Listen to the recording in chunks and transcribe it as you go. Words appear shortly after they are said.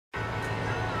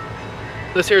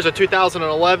This here is a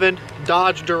 2011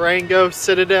 Dodge Durango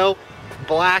Citadel,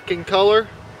 black in color.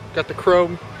 Got the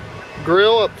chrome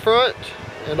grille up front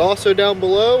and also down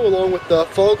below, along with the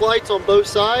fog lights on both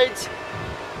sides.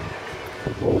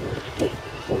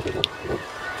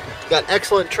 Got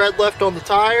excellent tread left on the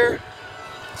tire,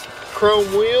 chrome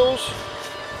wheels.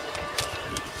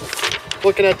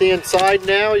 Looking at the inside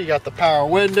now, you got the power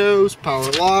windows, power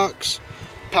locks,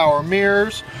 power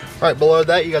mirrors. Right below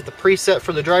that, you got the preset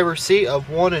for the driver's seat of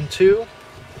 1 and 2.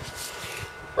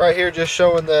 Right here, just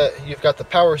showing that you've got the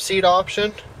power seat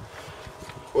option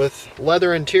with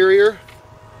leather interior.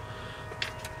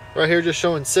 Right here, just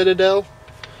showing Citadel.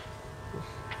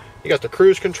 You got the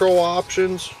cruise control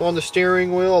options on the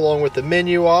steering wheel, along with the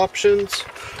menu options.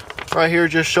 Right here,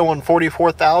 just showing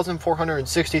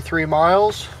 44,463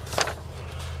 miles.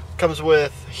 Comes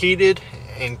with heated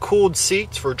and cooled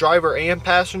seats for driver and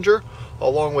passenger,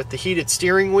 along with the heated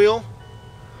steering wheel.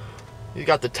 You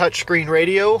got the touchscreen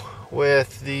radio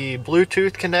with the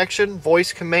Bluetooth connection,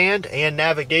 voice command, and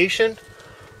navigation.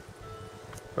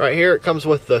 Right here, it comes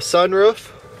with the sunroof.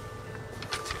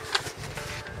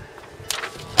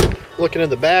 Looking in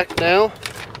the back now,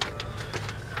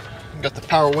 you got the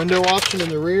power window option in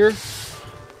the rear.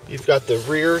 You've got the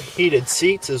rear heated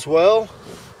seats as well,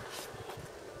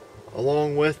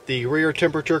 along with the rear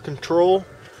temperature control,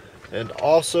 and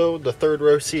also the third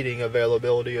row seating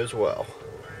availability as well.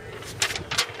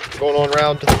 Going on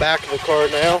around to the back of the car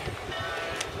now.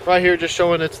 Right here, just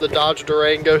showing it's the Dodge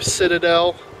Durango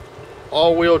Citadel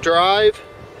all-wheel drive.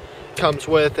 Comes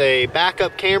with a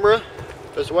backup camera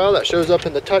as well that shows up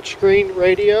in the touchscreen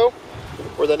radio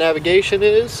where the navigation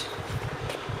is.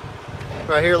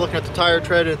 Right here, looking at the tire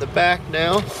tread in the back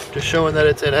now, just showing that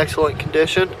it's in excellent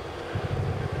condition.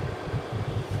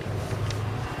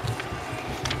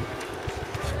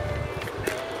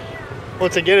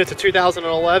 Once again, it's a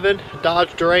 2011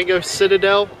 Dodge Durango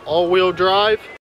Citadel all-wheel drive.